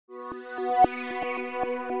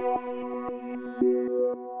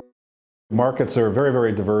Markets are very,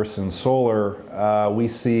 very diverse in solar. We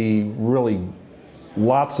see really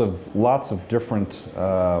lots of different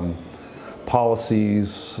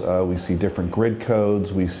policies. We see different grid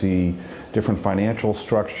codes. We see different financial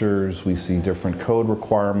structures. We see different code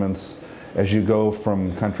requirements as you go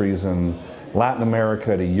from countries in Latin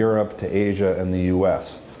America to Europe to Asia and the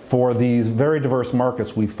US. For these very diverse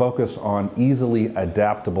markets, we focus on easily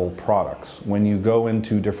adaptable products. When you go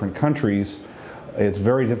into different countries, it's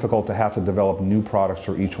very difficult to have to develop new products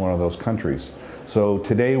for each one of those countries. So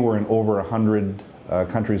today we're in over 100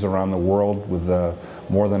 countries around the world with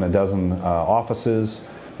more than a dozen offices.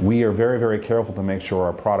 We are very, very careful to make sure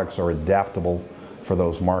our products are adaptable for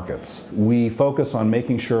those markets. We focus on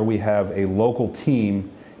making sure we have a local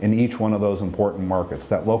team in each one of those important markets.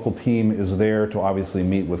 That local team is there to obviously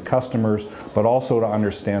meet with customers, but also to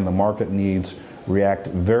understand the market needs, react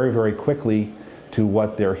very, very quickly to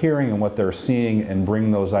what they're hearing and what they're seeing, and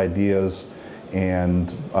bring those ideas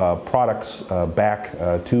and products back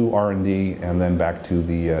to R&D and then back to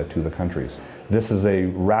the countries. This is a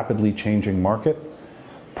rapidly changing market.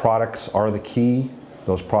 Products are the key.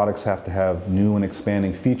 Those products have to have new and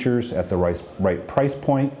expanding features at the right price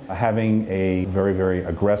point. Having a very, very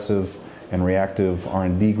aggressive and reactive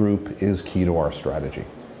R&D group is key to our strategy.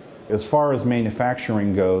 As far as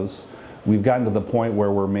manufacturing goes, we've gotten to the point where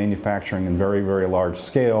we're manufacturing in very, very large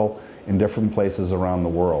scale in different places around the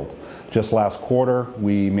world. Just last quarter,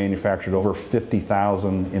 we manufactured over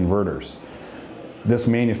 50,000 inverters. This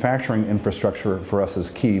manufacturing infrastructure for us is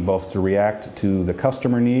key, both to react to the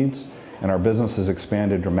customer needs, and our business has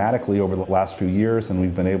expanded dramatically over the last few years, and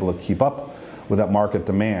we've been able to keep up with that market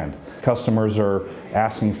demand. Customers are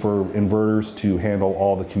asking for inverters to handle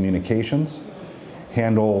all the communications,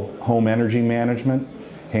 handle home energy management,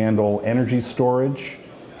 handle energy storage,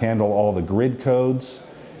 handle all the grid codes,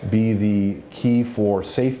 be the key for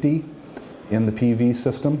safety in the PV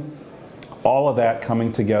system. All of that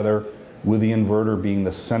coming together with the inverter being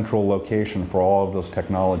the central location for all of those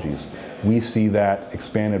technologies. We see that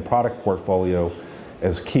expanded product portfolio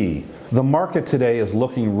as key. The market today is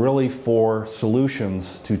looking really for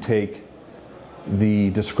solutions to take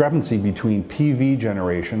the discrepancy between PV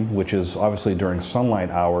generation, which is obviously during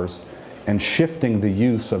sunlight hours, and shifting the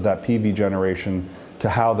use of that PV generation to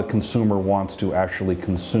how the consumer wants to actually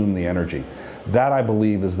consume the energy. That, I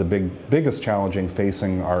believe, is the biggest challenging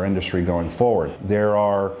facing our industry going forward. There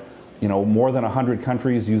are more than 100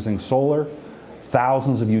 countries using solar,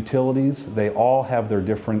 thousands of utilities. They all have their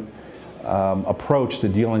different approach to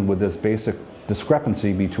dealing with this basic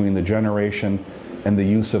discrepancy between the generation and the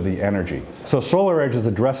use of the energy. So SolarEdge is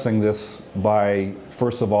addressing this by,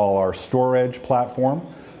 first of all, our StoreEdge platform.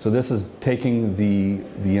 So this is taking the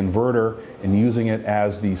inverter and using it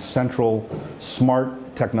as the central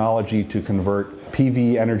smart technology to convert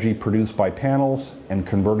PV energy produced by panels and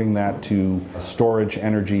converting that to storage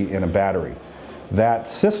energy in a battery. That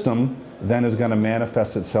system then is going to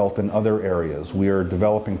manifest itself in other areas. We are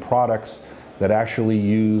developing products that actually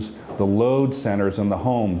use the load centers in the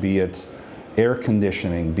home, be it air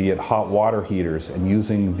conditioning, be it hot water heaters, and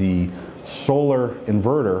using the solar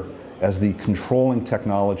inverter as the controlling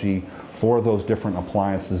technology for those different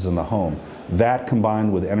appliances in the home. That,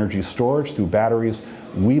 combined with energy storage through batteries,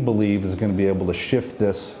 we believe is going to be able to shift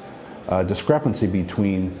this discrepancy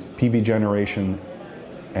between PV generation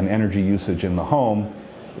and energy usage in the home,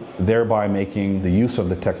 thereby making the use of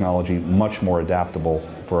the technology much more adaptable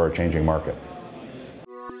for our changing market.